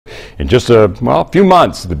In just a few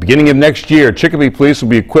months, at the beginning of next year, Chicopee police will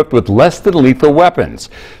be equipped with less than lethal weapons.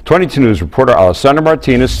 22 News reporter Alessandra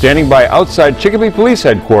Martinez standing by outside Chicopee police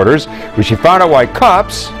headquarters, where she found out why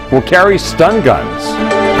cops will carry stun guns.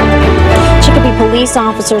 Chicopee police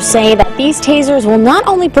officers say that these tasers will not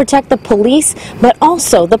only protect the police, but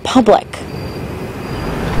also the public.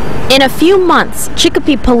 In a few months,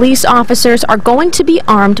 Chicopee police officers are going to be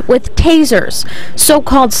armed with tasers.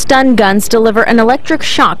 So-called stun guns deliver an electric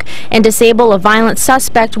shock and disable a violent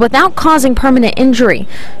suspect without causing permanent injury.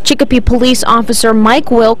 Chicopee police officer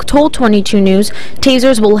Mike Wilk told 22 News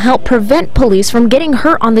tasers will help prevent police from getting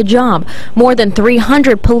hurt on the job. More than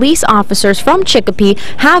 300 police officers from Chicopee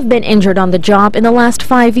have been injured on the job in the last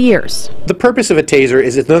 5 years. The purpose of a taser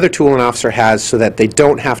is it's another tool an officer has so that they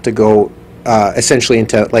don't have to go essentially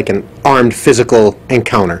into like an armed physical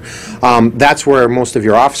encounter. That's where most of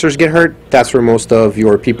your officers get hurt. That's where most of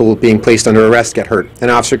your people being placed under arrest get hurt. An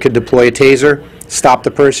officer could deploy a taser, stop the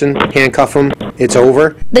person, handcuff them, it's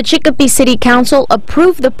over. The Chicopee City Council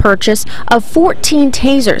approved the purchase of 14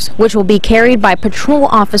 tasers, which will be carried by patrol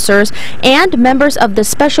officers and members of the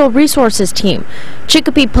Special Resources Team.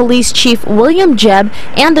 Chicopee Police Chief William Jebb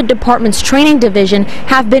and the department's training division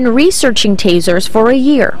have been researching tasers for a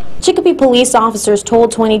year. Chicopee police officers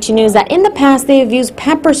told 22 News that in the past they have used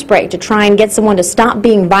pepper spray to try and get someone to stop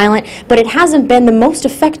being violent, but it hasn't been the most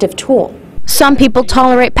effective tool. Some people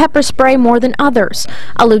tolerate pepper spray more than others.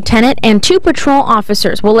 A lieutenant and 2 patrol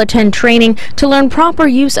officers will attend training to learn proper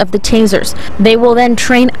use of the tasers. They will then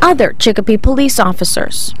train other Chicopee police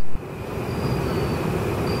officers.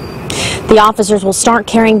 The officers will start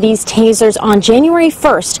carrying these tasers on January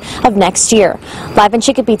 1st of next year. Live in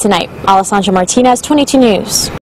Chicopee tonight, Alessandra Martinez, 22 News.